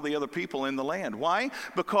Philistines, and all the other people in the land. Why?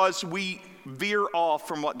 Because we veer off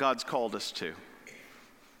from what God's called us to.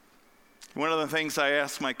 One of the things I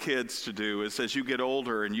ask my kids to do is, as you get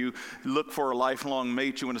older and you look for a lifelong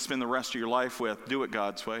mate you want to spend the rest of your life with, do it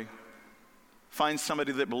God's way. Find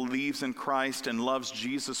somebody that believes in Christ and loves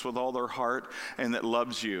Jesus with all their heart and that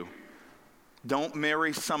loves you. Don't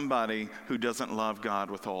marry somebody who doesn't love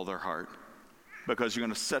God with all their heart, because you're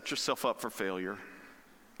going to set yourself up for failure.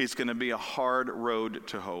 It's going to be a hard road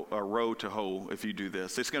to hoe if you do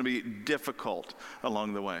this. It's going to be difficult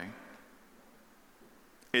along the way.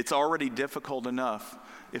 It's already difficult enough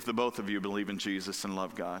if the both of you believe in Jesus and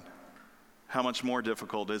love God. How much more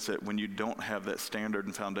difficult is it when you don't have that standard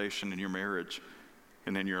and foundation in your marriage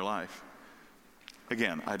and in your life?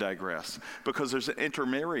 Again, I digress, because there's an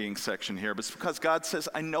intermarrying section here, but it's because God says,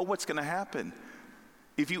 I know what's going to happen.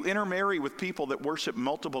 If you intermarry with people that worship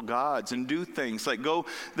multiple gods and do things like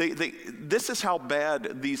this is how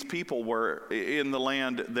bad these people were in the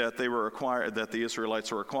land that that the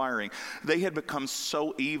Israelites were acquiring. They had become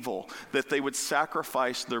so evil that they would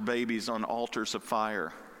sacrifice their babies on altars of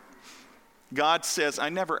fire. God says, I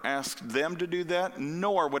never asked them to do that,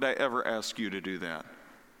 nor would I ever ask you to do that.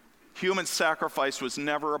 Human sacrifice was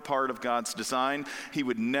never a part of God's design. He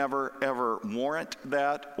would never, ever warrant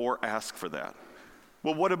that or ask for that.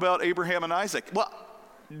 Well, what about Abraham and Isaac? Well,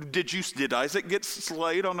 did Isaac get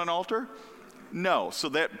slayed on an altar? No, so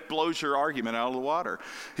that blows your argument out of the water.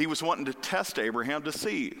 He was wanting to test Abraham to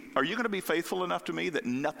see, are you going to be faithful enough to me that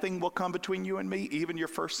nothing will come between you and me, even your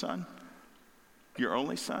first son, your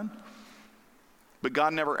only son? But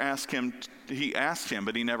God never asked him. He asked him,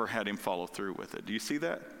 but he never had him follow through with it. Do you see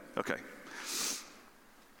that? Okay.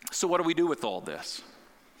 So what do we do with all this?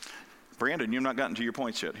 Brandon, you've not gotten to your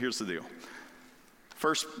points yet. Here's the deal.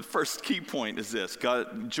 First key point is this.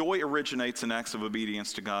 Joy originates in acts of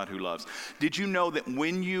obedience to God who loves. Did you know that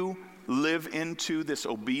when you live into this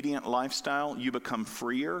obedient lifestyle, you become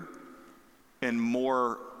freer and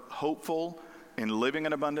more hopeful in living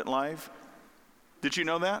an abundant life? Did you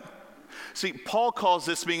know that? See, Paul calls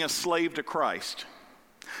this being a slave to Christ.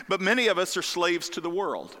 But many of us are slaves to the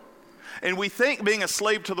world. And we think being a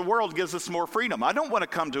slave to the world gives us more freedom. I don't want to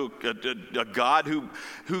come to a God who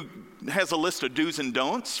has a list of do's and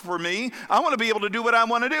don'ts for me. I want to be able to do what I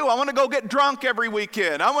want to do. I want to go get drunk every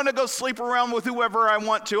weekend. I want to go sleep around with whoever I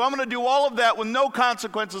want to. I'm going to do all of that with no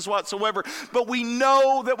consequences whatsoever. But we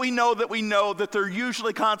know that there are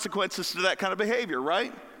usually consequences to that kind of behavior,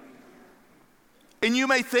 right? And you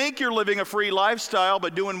may think you're living a free lifestyle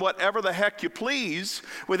by doing whatever the heck you please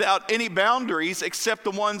without any boundaries except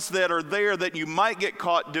the ones that are there that you might get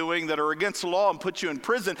caught doing that are against the law and put you in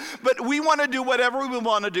prison. But we want to do whatever we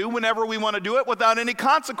want to do whenever we want to do it without any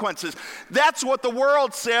consequences. That's what the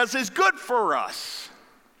world says is good for us.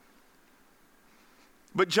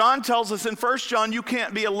 But John tells us in 1 John, you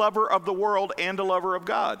can't be a lover of the world and a lover of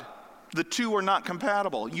God. The two are not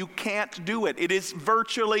compatible. You can't do it. It is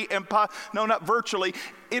it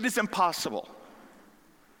is impossible.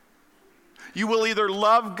 You will either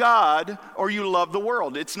love God or you love the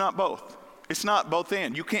world. It's not both. It's not both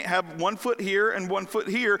and. You can't have one foot here and one foot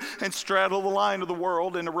here and straddle the line of the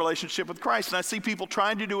world in a relationship with Christ. And I see people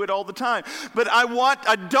trying to do it all the time. But I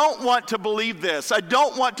don't want to believe this. I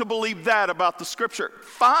don't want to believe that about the Scripture.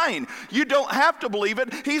 Fine. You don't have to believe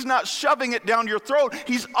it. He's not shoving it down your throat.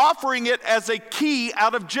 He's offering it as a key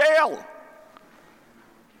out of jail.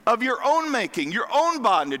 Of your own making, your own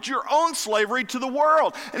bondage, your own slavery to the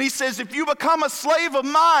world. And he says, if you become a slave of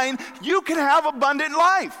mine, you can have abundant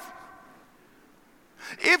life.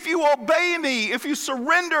 If you obey me, if you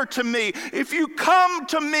surrender to me, if you come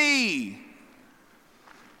to me,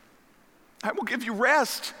 I will give you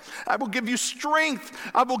rest. I will give you strength.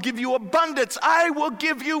 I will give you abundance. I will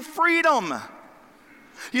give you freedom.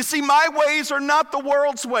 You see, my ways are not the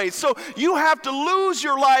world's ways. So you have to lose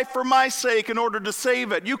your life for my sake in order to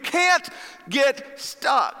save it. You can't get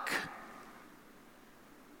stuck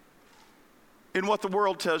in what the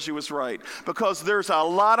world tells you is right. Because there's a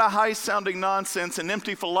lot of high-sounding nonsense and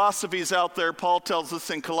empty philosophies out there, Paul tells us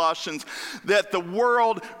in Colossians, that the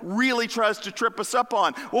world really tries to trip us up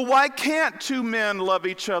on. Well, why can't two men love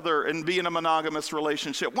each other and be in a monogamous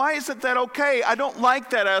relationship? Why isn't that okay? I don't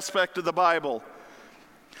like that aspect of the Bible.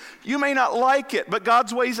 You may not like it, but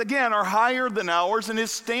God's ways, again, are higher than ours, and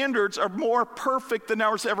his standards are more perfect than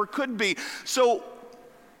ours ever could be. So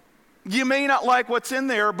You may not like what's in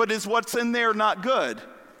there, but is what's in there not good?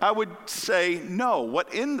 I would say no.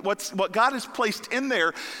 What God has placed in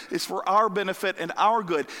there is for our benefit and our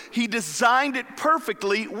good. He designed it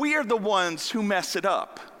perfectly. We are the ones who mess it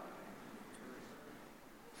up.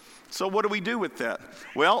 So what do we do with that?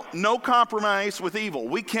 Well, no compromise with evil.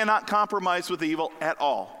 We cannot compromise with evil at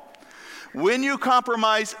all. When you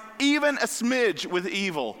compromise even a smidge with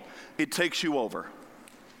evil, it takes you over.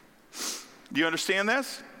 Do you understand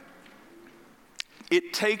this?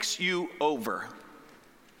 It takes you over.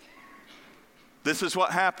 This is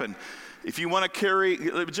what happened. If you want to carry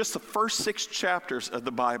just the first 6 chapters of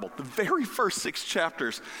the Bible, the very first 6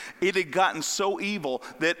 chapters, it had gotten so evil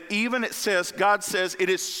that even it says, God says, it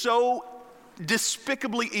is so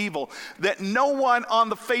despicably evil that no one on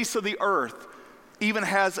the face of the earth even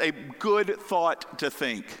has a good thought to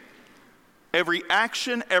think. Every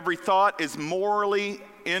action, every thought is morally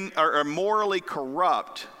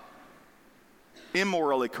corrupt,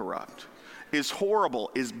 immorally corrupt, is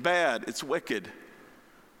horrible, is bad, it's wicked.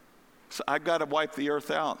 So I've got to wipe the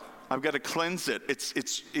earth out. I've got to cleanse it.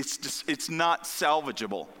 It's not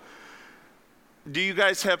salvageable. Do you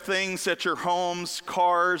guys have things at your homes,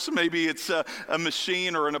 cars, maybe it's a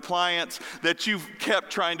machine or an appliance that you've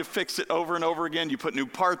kept trying to fix it over and over again? You put new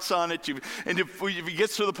parts on it, and if it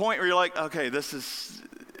gets to the point where you're like, okay, it's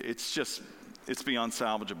beyond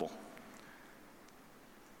salvageable.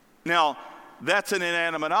 Now, that's an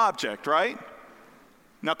inanimate object, right?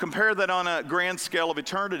 Now compare that on a grand scale of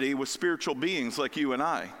eternity with spiritual beings like you and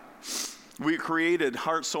I. We created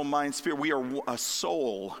heart, soul, mind, spirit. We are a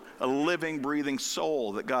soul, a living, breathing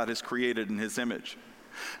soul that God has created in his image.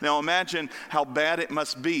 Now imagine how bad it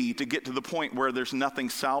must be to get to the point where there's nothing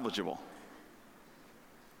salvageable,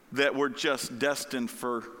 that we're just destined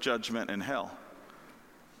for judgment and hell.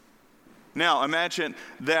 Now imagine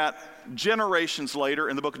that generations later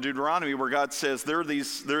in the book of Deuteronomy, where God says there are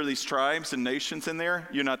these tribes and nations in there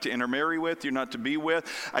you're not to intermarry with, you're not to be with.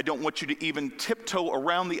 I don't want you to even tiptoe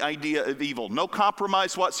around the idea of evil. No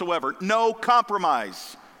compromise whatsoever. No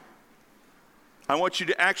compromise. I want you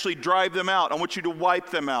to actually drive them out. I want you to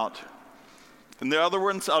wipe them out. And the other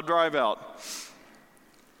ones I'll drive out.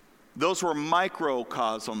 Those were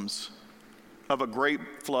microcosms of a great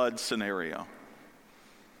flood scenario.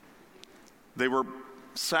 They were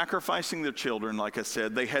sacrificing their children, like I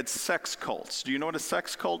said. They had sex cults. Do you know what a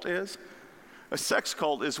sex cult is? A sex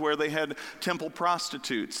cult is where they had temple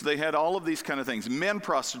prostitutes. They had all of these kind of things. Men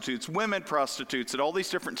prostitutes, women prostitutes at all these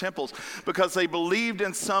different temples because they believed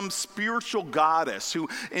in some spiritual goddess who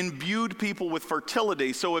imbued people with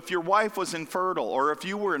fertility. So if your wife was infertile or if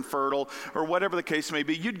you were infertile or whatever the case may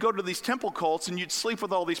be, you'd go to these temple cults and you'd sleep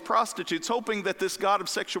with all these prostitutes hoping that this god of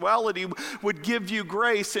sexuality would give you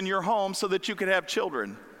grace in your home so that you could have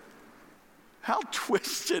children. How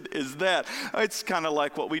twisted is that? It's kind of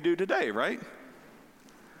like what we do today, right?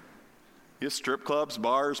 Yes, strip clubs,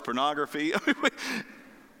 bars, pornography.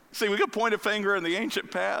 See, we could point a finger in the ancient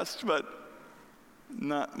past, but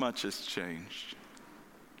not much has changed.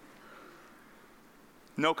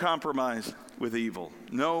 No compromise with evil.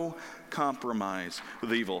 No compromise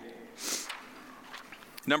with evil.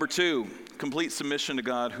 Number 2, complete submission to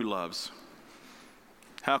God who loves.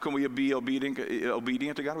 How can we be obedient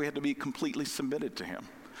to God? We have to be completely submitted to him.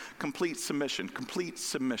 Complete submission,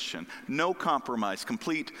 no compromise,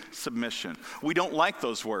 complete submission. We don't like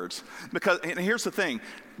those words because, and here's the thing,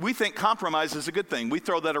 we think compromise is a good thing. We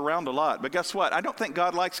throw that around a lot, but guess what? I don't think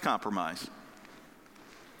God likes compromise.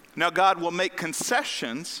 Now, God will make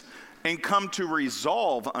concessions and come to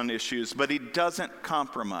resolve on issues, but he doesn't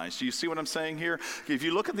compromise. Do you see what I'm saying here? If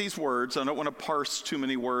you look at these words, I don't want to parse too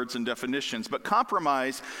many words and definitions, but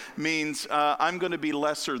compromise means I'm going to be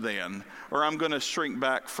lesser than, or I'm going to shrink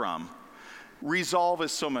back from. Resolve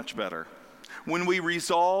is so much better. When we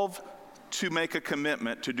resolve to make a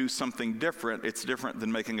commitment to do something different, it's different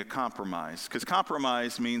than making a compromise, because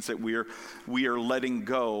compromise means that we are letting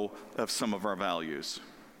go of some of our values.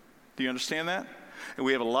 Do you understand that? And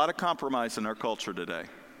we have a lot of compromise in our culture today.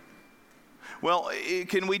 Well,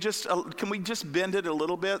 can we just bend it a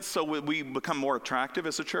little bit so we become more attractive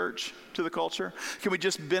as a church to the culture? Can we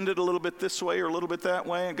just bend it a little bit this way or a little bit that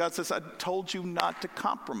way? And God says, I told you not to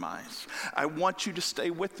compromise. I want you to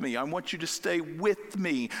stay with me. I want you to stay with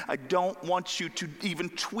me. I don't want you to even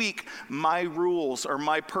tweak my rules or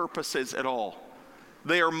my purposes at all.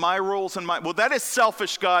 They are my rules and well, that is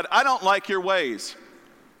selfish, God. I don't like your ways.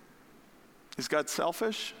 Is God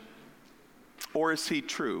selfish or is he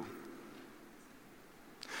true?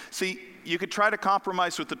 See, you could try to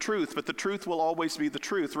compromise with the truth, but the truth will always be the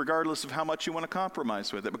truth regardless of how much you want to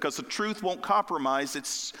compromise with it, because the truth won't compromise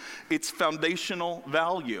its foundational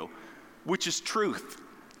value. which is truth.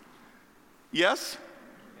 Yes?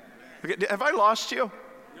 Okay, have I lost you?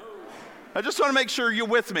 No. I just want to make sure you're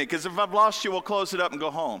with me, because if I've lost you, we'll close it up and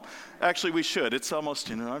go home. Actually, we should. It's almost,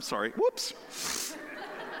 I'm sorry. Whoops.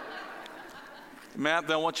 Matt,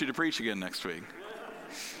 they'll want you to preach again next week.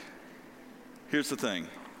 Here's the thing.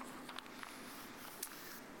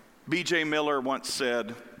 B.J. Miller once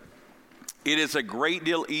said, "It is a great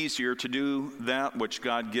deal easier to do that which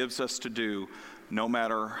God gives us to do, no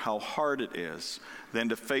matter how hard it is, than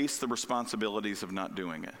to face the responsibilities of not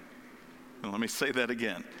doing it." And let me say that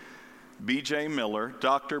again. B.J. Miller,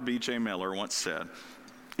 Dr. B.J. Miller once said,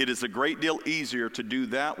 "It is a great deal easier to do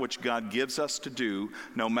that which God gives us to do,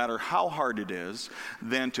 no matter how hard it is,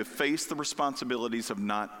 than to face the responsibilities of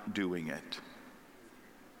not doing it."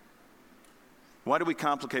 Why do we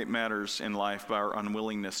complicate matters in life by our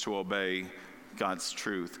unwillingness to obey God's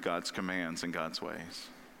truth, God's commands, and God's ways?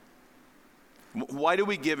 Why do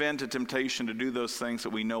we give in to temptation to do those things that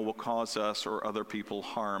we know will cause us or other people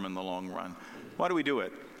harm in the long run? Why do we do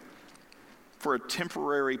it? For a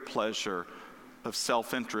temporary pleasure of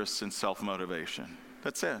self-interest and self-motivation.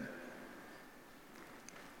 That's it.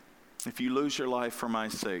 If you lose your life for my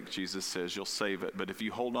sake, Jesus says, you'll save it. But if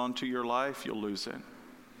you hold on to your life, you'll lose it.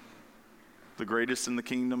 The greatest in the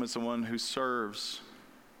kingdom is the one who serves.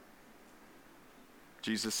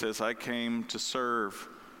 Jesus says, I came to serve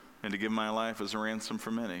and to give my life as a ransom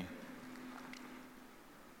for many.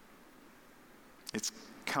 It's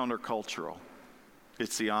countercultural.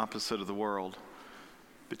 It's the opposite of the world.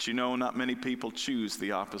 But not many people choose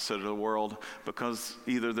the opposite of the world because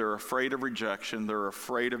either they're afraid of rejection, they're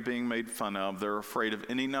afraid of being made fun of, they're afraid of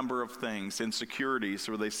any number of things, insecurities,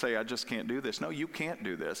 where they say, I just can't do this. No, you can't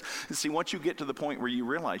do this. And see, once you get to the point where you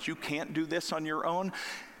realize you can't do this on your own,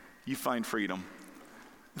 you find freedom.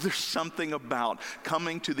 There's something about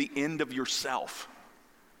coming to the end of yourself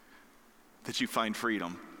that you find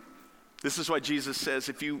freedom. This is why Jesus says,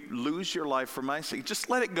 if you lose your life for my sake, just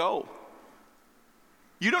let it go.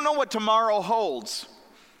 You don't know what tomorrow holds,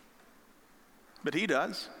 but he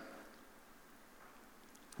does.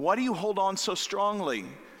 Why do you hold on so strongly?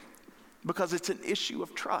 Because it's an issue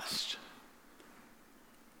of trust.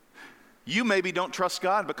 You maybe don't trust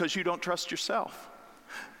God because you don't trust yourself.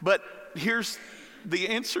 But here's the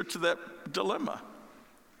answer to that dilemma.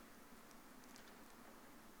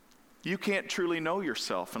 You can't truly know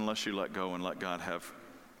yourself unless you let go and let God have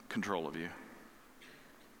control of you.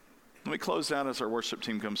 Let me close out as our worship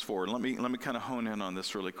team comes forward. Let me kind of hone in on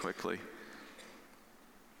this really quickly.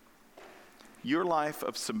 Your life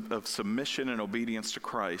of submission and obedience to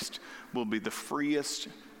Christ will be the freest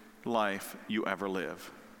life you ever live.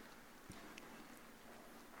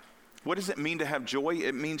 What does it mean to have joy?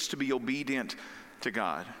 It means to be obedient to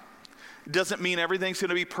God. It doesn't mean everything's going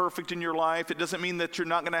to be perfect in your life. It doesn't mean that you're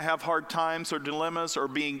not going to have hard times or dilemmas or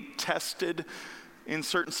being tested in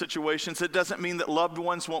certain situations. It doesn't mean that loved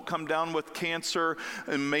ones won't come down with cancer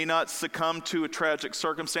and may not succumb to a tragic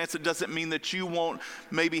circumstance. It doesn't mean that you won't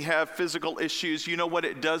maybe have physical issues. You know what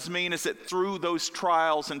it does mean is that through those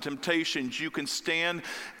trials and temptations, you can stand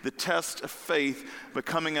the test of faith, but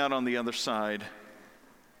coming out on the other side,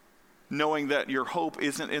 knowing that your hope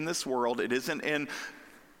isn't in this world. It isn't in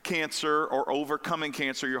cancer or overcoming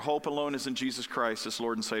cancer. Your hope alone is in Jesus Christ as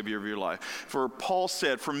Lord and Savior of your life. For Paul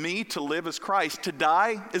said, for me to live is Christ, to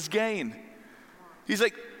die is gain. He's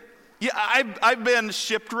like, yeah, I've been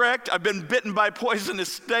shipwrecked. I've been bitten by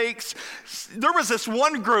poisonous snakes. There was this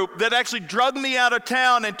one group that actually drugged me out of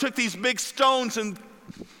town and took these big stones and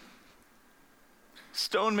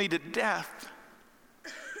stoned me to death.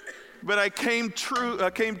 But I came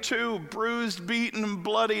to bruised, beaten, and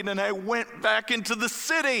bloodied, and I went back into the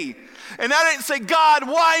city. And I didn't say, God,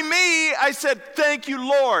 why me? I said, thank you,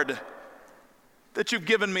 Lord, that you've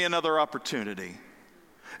given me another opportunity.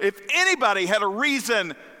 If anybody had a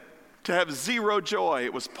reason to have zero joy,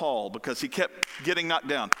 it was Paul, because he kept getting knocked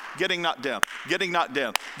down, getting knocked down, getting knocked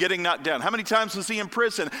down, getting knocked down. How many times was he in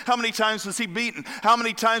prison? How many times was he beaten? How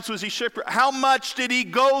many times was he shipwrecked? How much did he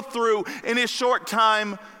go through in his short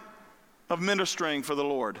time of ministering for the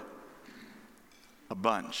Lord? A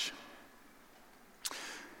bunch.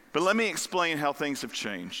 But let me explain how things have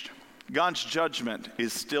changed. God's judgment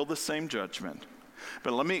is still the same judgment.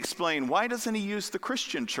 But let me explain, why doesn't he use the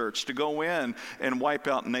Christian church to go in and wipe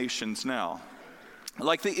out nations now?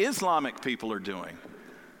 Like the Islamic people are doing.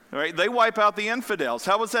 Right? They wipe out the infidels.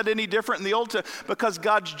 How was that any different in the Old Testament? Because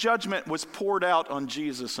God's judgment was poured out on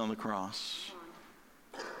Jesus on the cross.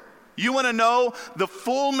 You want to know the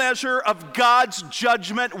full measure of God's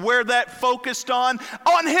judgment, where that focused on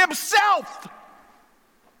himself.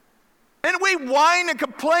 And we whine and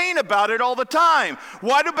complain about it all the time.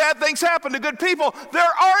 Why do bad things happen to good people? There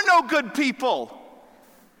are no good people.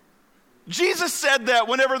 Jesus said that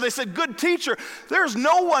whenever they said, good teacher, there's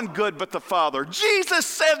no one good but the Father. Jesus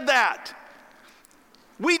said that.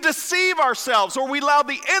 We deceive ourselves, or we allow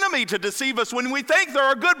the enemy to deceive us when we think there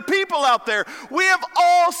are good people out there. We have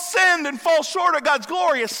all sinned and fall short of God's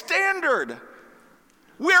glorious standard.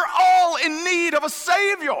 We're all in need of a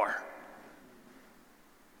Savior.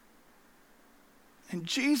 And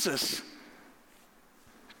Jesus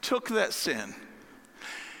took that sin.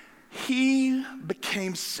 He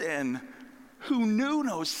became sin who knew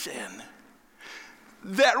no sin,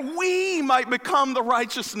 that we might become the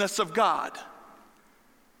righteousness of God.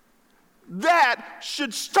 That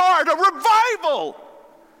should start a revival.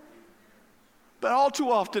 But all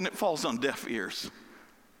too often it falls on deaf ears.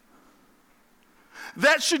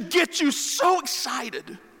 That should get you so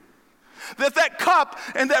excited that cup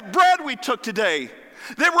and that bread we took today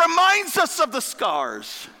that reminds us of the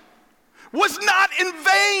scars was not in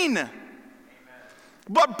vain,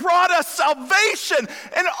 but brought us salvation.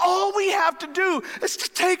 And all we have to do is to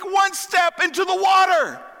take one step into the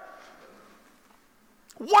water.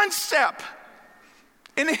 One step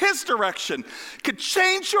in His direction could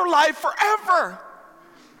change your life forever.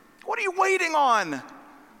 What are you waiting on?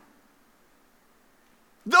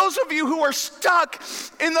 Those of you who are stuck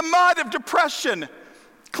in the mud of depression,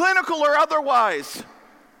 clinical or otherwise,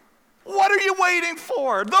 what are you waiting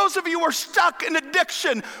for? Those of you who are stuck in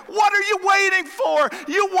addiction, what are you waiting for?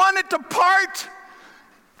 You want it to part?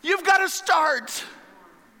 You've got to start.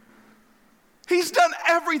 He's done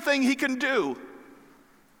everything He can do.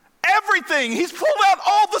 Everything. He's pulled out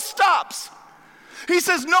all the stops. He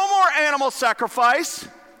says, no more animal sacrifice.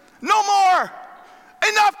 No more.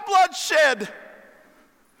 Enough bloodshed.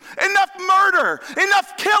 Enough murder.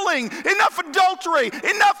 Enough killing. Enough adultery.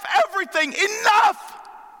 Enough everything. Enough.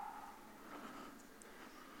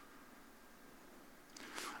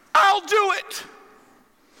 I'll do it.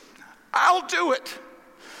 I'll do it.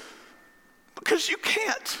 Because you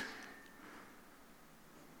can't.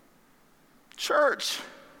 Church,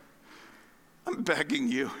 I'm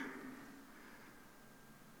begging you.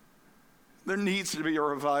 There needs to be a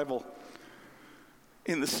revival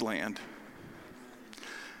in this land.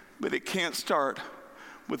 But it can't start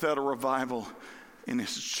without a revival in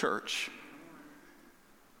His church.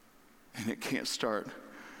 And it can't start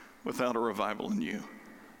without a revival in you.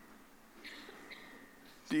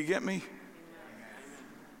 Do you get me?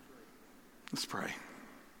 Let's pray.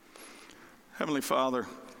 Heavenly Father,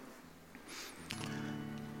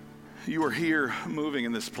 You are here moving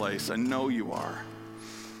in this place. I know You are.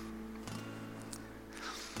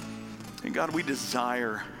 And God, we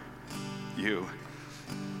desire You.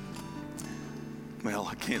 Well,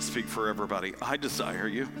 I can't speak for everybody. I desire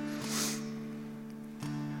You.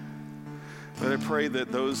 But I pray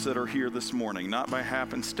that those that are here this morning, not by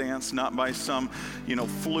happenstance, not by some,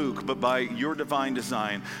 fluke, but by Your divine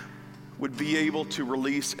design, would be able to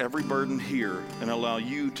release every burden here and allow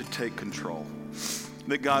You to take control.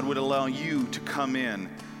 That God would allow You to come in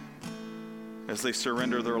as they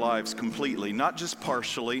surrender their lives completely, not just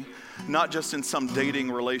partially, not just in some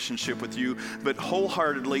dating relationship with You, but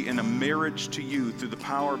wholeheartedly in a marriage to You through the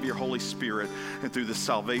power of Your Holy Spirit and through the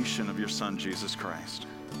salvation of Your Son, Jesus Christ.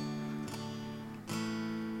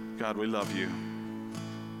 God, we love You.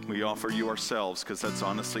 We offer You ourselves because that's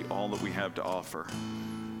honestly all that we have to offer.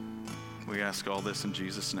 We ask all this in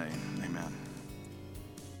Jesus' name. Amen.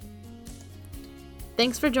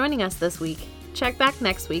 Thanks for joining us this week. Check back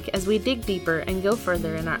next week as we dig deeper and go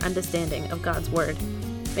further in our understanding of God's Word.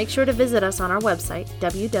 Make sure to visit us on our website,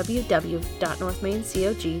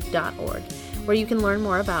 www.northmaincog.org, where you can learn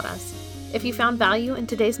more about us. If you found value in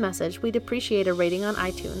today's message, we'd appreciate a rating on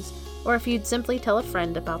iTunes, or if you'd simply tell a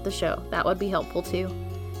friend about the show, that would be helpful too.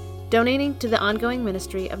 Donating to the ongoing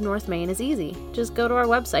ministry of North Main is easy. Just go to our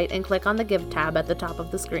website and click on the Give tab at the top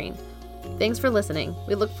of the screen. Thanks for listening.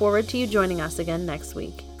 We look forward to you joining us again next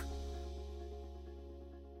week.